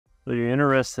So you're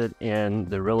interested in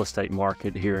the real estate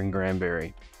market here in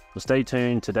Granbury. Well, stay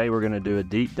tuned. Today we're going to do a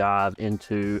deep dive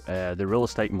into the real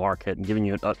estate market and giving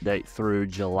you an update through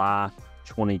July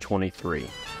 2023.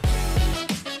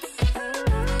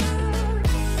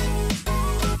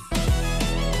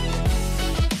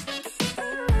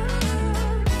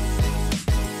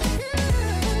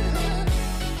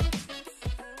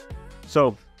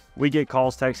 So we get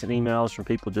calls, texts, and emails from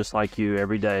people just like you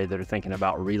every day that are thinking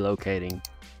about relocating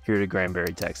here to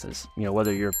Granbury, Texas. You know,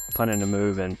 whether you're planning to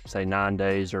move in, say, 9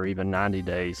 days or even 90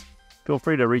 days, feel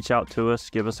free to reach out to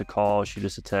us, give us a call, shoot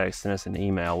us a text, send us an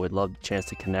email. We'd love the chance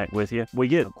to connect with you. We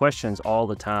get questions all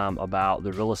the time about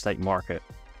the real estate market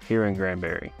here in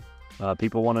Granbury.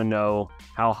 People want to know,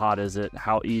 how hot is it?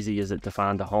 How easy is it to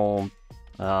find a home?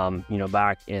 You know,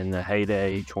 back in the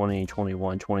heyday,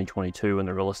 2021, 2022, when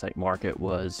the real estate market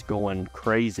was going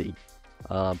crazy,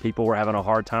 people were having a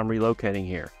hard time relocating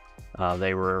here.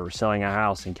 They were selling a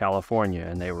house in California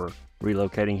and they were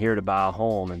relocating here to buy a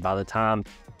home. And by the time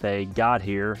they got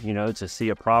here, you know, to see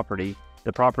a property,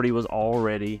 the property was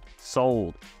already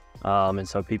sold. And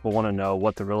so people want to know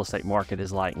what the real estate market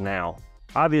is like now.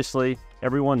 Obviously,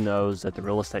 everyone knows that the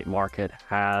real estate market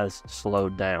has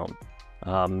slowed down.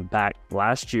 Back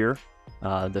last year,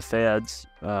 the Feds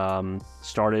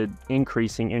started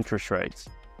increasing interest rates,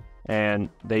 and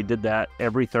they did that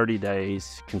every 30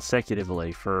 days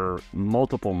consecutively for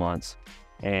multiple months.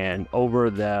 And over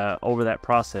that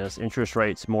process, interest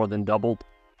rates more than doubled,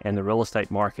 and the real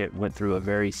estate market went through a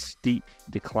very steep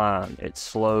decline. It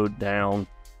slowed down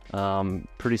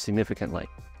pretty significantly.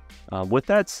 With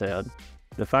that said,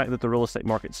 the fact that the real estate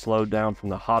market slowed down from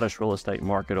the hottest real estate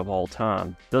market of all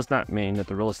time does not mean that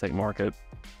the real estate market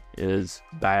is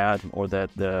bad or that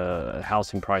the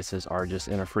housing prices are just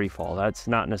in a free fall. That's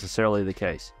not necessarily the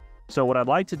case. So what I'd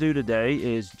like to do today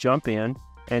is jump in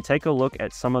and take a look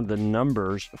at some of the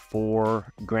numbers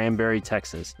for Granbury,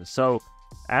 Texas. So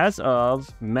as of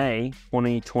May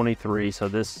 2023, so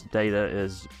this data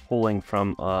is pulling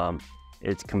from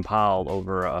it's compiled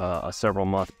over a several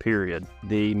month period.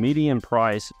 The median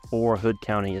price for Hood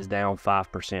County is down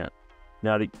 5%.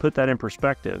 Now, to put that in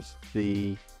perspective,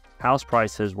 the house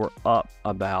prices were up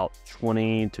about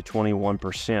 20 to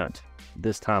 21%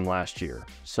 this time last year.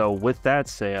 So with that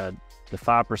said, the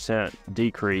 5%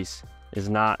 decrease is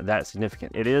not that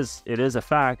significant. It is a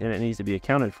fact and it needs to be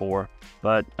accounted for,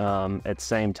 but at the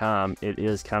same time, it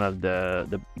is kind of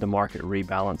the market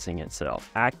rebalancing itself.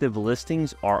 Active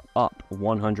listings are up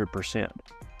 100%.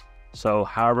 So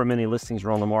however many listings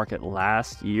were on the market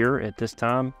last year at this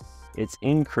time, it's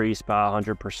increased by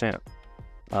 100%.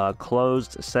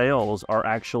 Closed sales are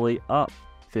actually up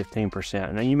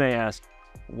 15%. Now you may ask,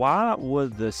 why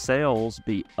would the sales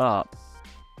be up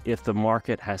if the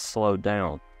market has slowed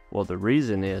down? Well, the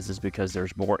reason is because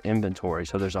there's more inventory.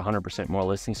 So there's 100% more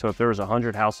listings. So if there was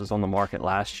 100 houses on the market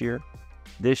last year,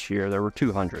 this year there were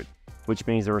 200, which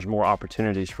means there was more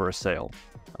opportunities for a sale.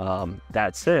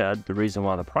 That said, the reason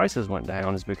why the prices went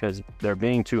down is because there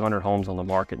being 200 homes on the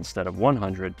market instead of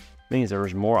 100 means there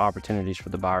was more opportunities for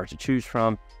the buyer to choose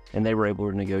from, and they were able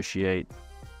to negotiate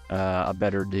a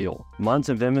better deal. Months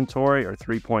of inventory are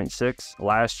 3.6.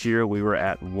 Last year we were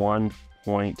at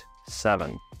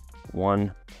 1.7.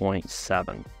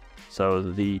 1.7. So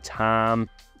the time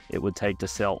it would take to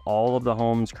sell all of the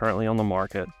homes currently on the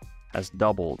market has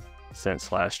doubled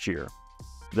since last year.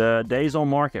 The days on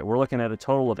market, we're looking at a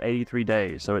total of 83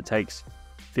 days. So it takes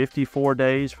 54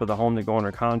 days for the home to go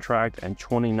under contract and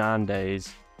 29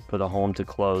 days for the home to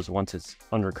close once it's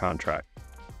under contract.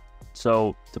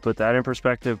 So to put that in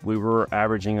perspective, we were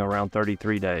averaging around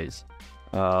 33 days,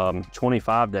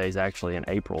 25 days actually in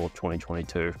April of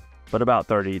 2022. But about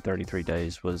 33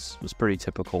 days was pretty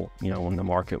typical, you know, when the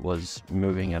market was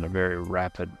moving at a very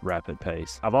rapid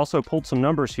pace. I've also pulled some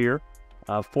numbers here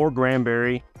for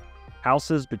Granbury.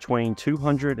 Houses between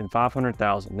 200 and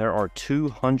 500,000. There are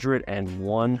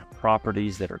 201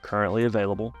 properties that are currently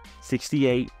available,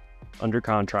 68 under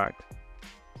contract,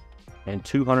 and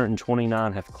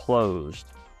 229 have closed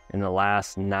in the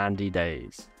last 90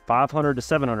 days. 500 to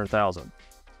 700,000.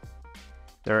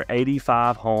 There are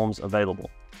 85 homes available.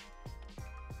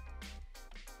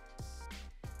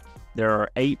 There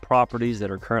are 8 properties that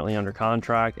are currently under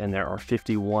contract, and there are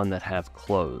 51 that have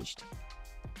closed.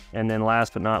 And then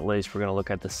last but not least, we're going to look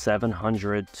at the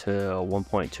 700 to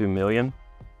 1.2 million.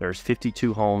 There's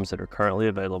 52 homes that are currently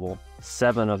available.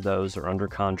 7 of those are under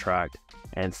contract,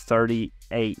 and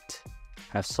 38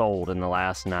 have sold in the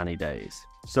last 90 days.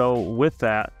 So with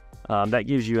that, that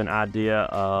gives you an idea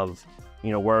of,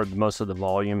 you know, where most of the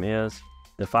volume is.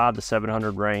 The 500 to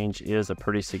 700 range is a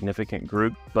pretty significant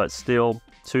group, but still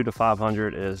 200 to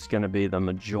 500 is going to be the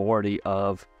majority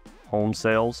of home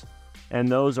sales. And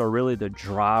those are really the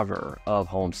driver of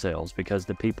home sales, because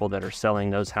the people that are selling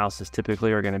those houses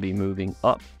typically are going to be moving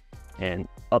up and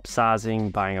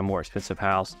upsizing, buying a more expensive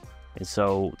house. And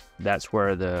so that's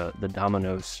where the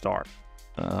dominoes start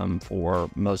for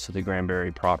most of the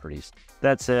Granbury properties.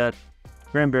 That said,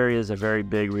 Granbury is a very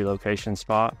big relocation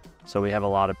spot. So we have a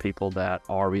lot of people that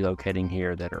are relocating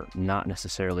here that are not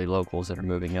necessarily locals that are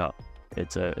moving up.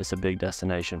 It's a big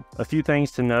destination. A few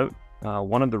things to note.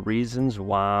 One of the reasons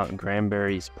why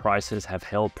Granbury's prices have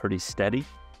held pretty steady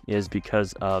is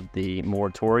because of the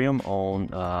moratorium on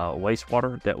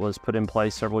wastewater that was put in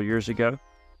place several years ago.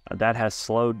 That has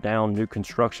slowed down new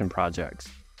construction projects.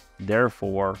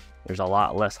 Therefore, there's a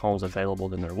lot less homes available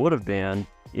than there would have been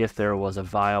if there was a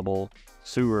viable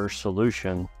sewer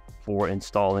solution for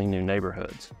installing new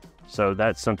neighborhoods. So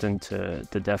that's something to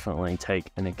definitely take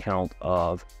an account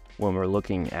of when we're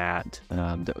looking at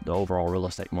the overall real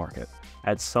estate market.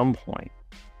 At some point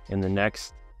in the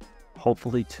next,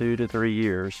 hopefully 2 to 3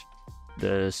 years,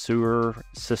 the sewer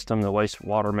system, the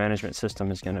wastewater management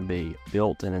system is going to be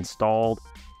built and installed,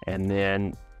 and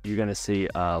then you're going to see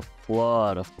a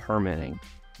flood of permitting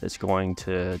that's going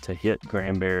to hit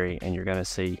Granbury, and you're going to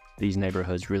see these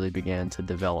neighborhoods really begin to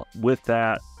develop. With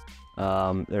that,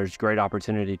 there's great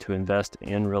opportunity to invest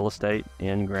in real estate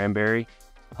in Granbury.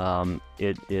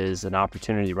 It is an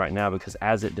opportunity right now because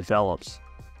as it develops,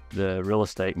 the real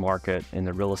estate market and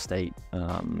the real estate,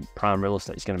 prime real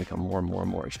estate is going to become more and more and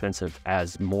more expensive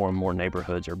as more and more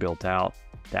neighborhoods are built out.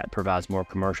 That provides more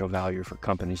commercial value for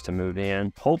companies to move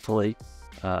in. Hopefully,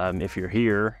 if you're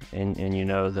here and you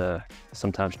know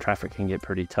sometimes traffic can get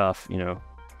pretty tough,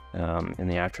 in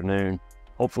the afternoon.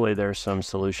 Hopefully there's some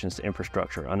solutions to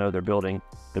infrastructure. I know they're building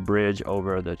the bridge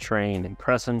over the train in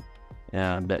Crescent.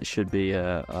 That should be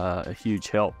a huge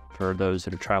help for those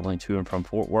that are traveling to and from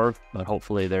Fort Worth, but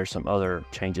hopefully there's some other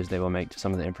changes they will make to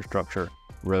some of the infrastructure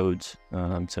roads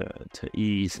to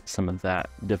ease some of that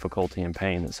difficulty and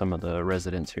pain that some of the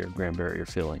residents here at Granbury are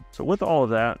feeling. So with all of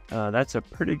that, that's a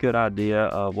pretty good idea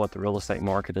of what the real estate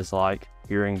market is like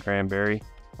here in Granbury.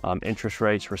 Interest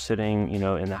rates were sitting,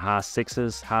 in the high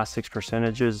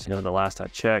 6%, the last I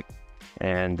checked.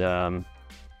 And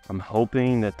I'm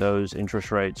hoping that those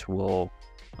interest rates will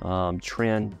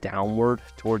trend downward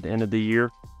toward the end of the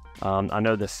year. I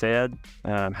know the Fed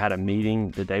had a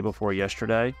meeting the day before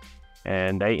yesterday,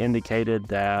 and they indicated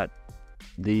that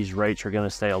these rates are going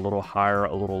to stay a little higher,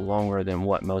 a little longer than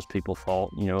what most people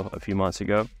thought, a few months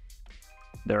ago.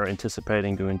 They're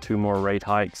anticipating doing 2 more rate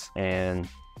hikes, and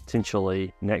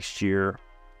potentially next year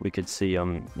we could see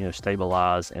them,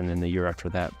 stabilize, and then the year after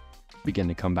that begin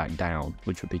to come back down,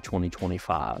 which would be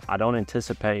 2025. I don't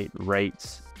anticipate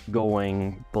rates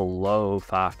going below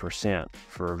 5%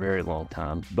 for a very long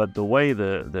time. But the way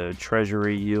the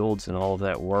Treasury yields and all of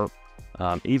that work,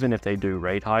 even if they do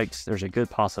rate hikes, there's a good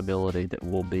possibility that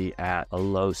we'll be at a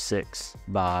low 6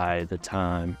 by the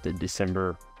time the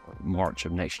December or March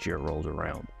of next year rolls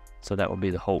around. So that would be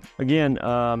the hope. Again,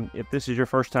 if this is your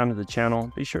first time to the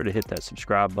channel, be sure to hit that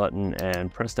subscribe button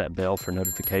and press that bell for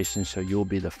notifications so you'll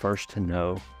be the first to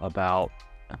know about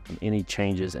any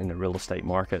changes in the real estate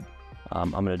market. I'm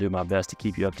going to do my best to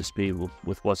keep you up to speed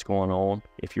with what's going on.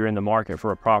 If you're in the market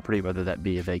for a property, whether that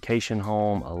be a vacation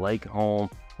home, a lake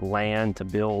home, land to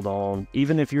build on,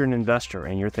 even if you're an investor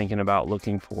and you're thinking about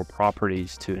looking for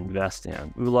properties to invest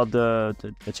in, we would love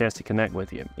the chance to connect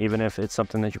with you. Even if it's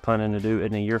something that you're planning to do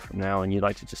in a year from now and you'd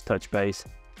like to just touch base,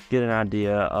 get an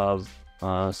idea of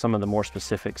some of the more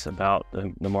specifics about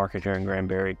the market here in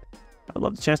Granbury, I'd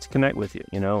love the chance to connect with you.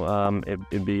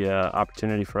 It'd be an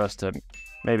opportunity for us to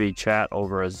maybe chat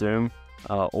over a Zoom,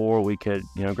 or we could,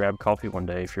 grab coffee one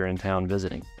day if you're in town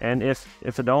visiting. And if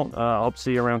I don't, I hope to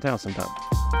see you around town sometime.